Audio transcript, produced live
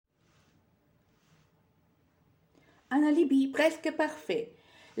Un alibi presque parfait.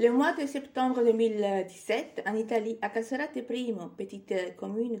 Le mois de septembre 2017, en Italie, à Casorate Primo, petite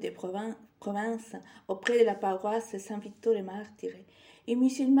commune de province, auprès de la paroisse Vittore Martire, une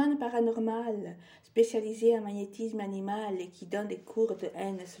musulmane paranormale, spécialisée en magnétisme animal et qui donne des cours de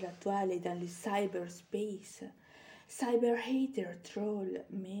haine sur la toile et dans le cyberspace. Cyber hater, troll,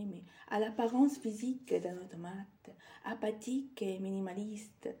 meme, à l'apparence physique d'un automate, apathique et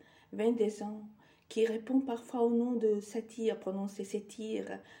minimaliste, 22 ans, qui répond parfois au nom de satire prononcé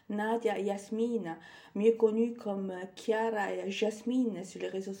Sétire, Nadia et Yasmine, mieux connue comme Chiara et Jasmine sur les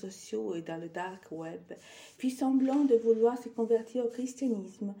réseaux sociaux et dans le dark web, fit semblant de vouloir se convertir au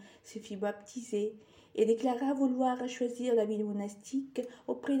christianisme, se fit baptiser et déclara vouloir choisir la vie monastique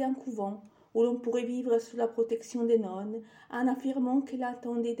auprès d'un couvent où l'on pourrait vivre sous la protection des nonnes, en affirmant qu'elle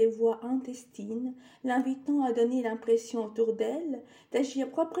attendait des voix intestines, l'invitant à donner l'impression autour d'elle d'agir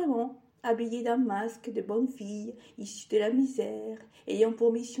proprement, habillée d'un masque de bonne fille, issue de la misère, ayant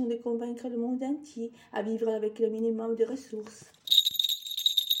pour mission de convaincre le monde entier à vivre avec le minimum de ressources.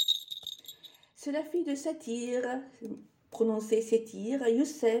 C'est la fille de Satire, prononcé Sétire,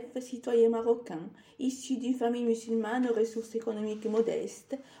 Youssef, citoyen marocain, issu d'une famille musulmane aux ressources économiques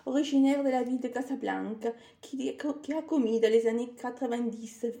modestes, originaire de la ville de Casablanca, qui a commis dans les années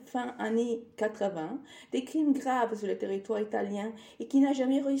 90, fin années 80, des crimes graves sur le territoire italien et qui n'a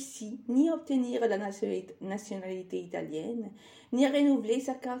jamais réussi ni à obtenir la nationalité italienne, ni à renouveler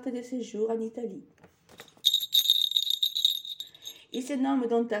sa carte de séjour en Italie. Il se nomme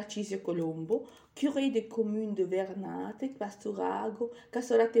Don Tarcisio Colombo, curé des communes de Vernate, Pasturago,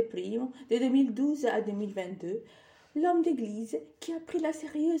 Casorate Primo, de 2012 à 2022, l'homme d'église qui a pris la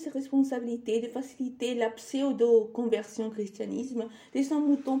sérieuse responsabilité de faciliter la pseudo-conversion au christianisme de son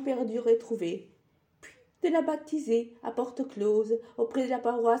mouton perdu retrouvé, puis de la baptiser à porte close auprès de la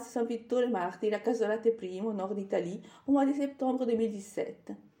paroisse San Vittore Martire à Casorate Primo, au nord d'Italie, au mois de septembre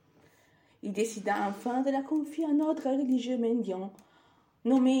 2017. Il décida enfin de la confier à un ordre religieux mendiant,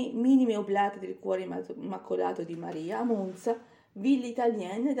 nommé Minime Oblate del Cuore Immacolato di Maria a Monza, ville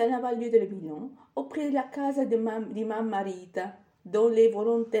italienne dans la banlieue de Milan, auprès de la casa di Mamma Rita, dont les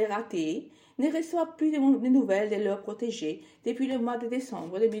volontaires athées ne reçoivent plus de nouvelles de leurs protégés depuis le mois de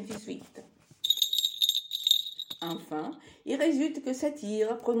décembre 2018. Enfin, il résulte que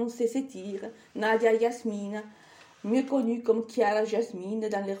Satire, prononcé Sétire, Nadia Yasmine, mieux connue comme Chiara Jasmine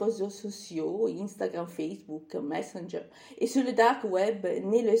dans les réseaux sociaux, Instagram, Facebook, Messenger, et sur le dark web,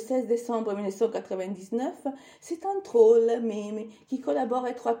 né le 16 décembre 1999, c'est un troll meme qui collabore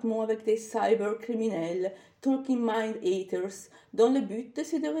étroitement avec des cybercriminels, talking mind haters, dont le but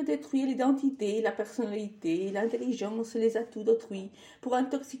c'est de détruire l'identité, la personnalité, l'intelligence et les atouts d'autrui, pour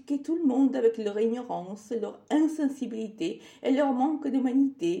intoxiquer tout le monde avec leur ignorance, leur insensibilité et leur manque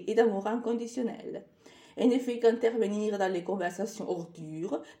d'humanité et d'amour inconditionnel. Et ne fait qu'intervenir dans les conversations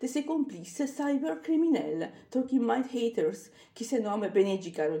ordures de ses complices cybercriminels, talking mind haters, qui se nomment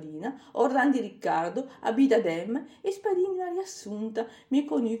Beneggi Carolina, Orlandi Riccardo, Abid Adem et Spadini Maria Assunta, mieux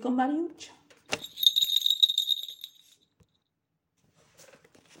connue comme Mariuccia.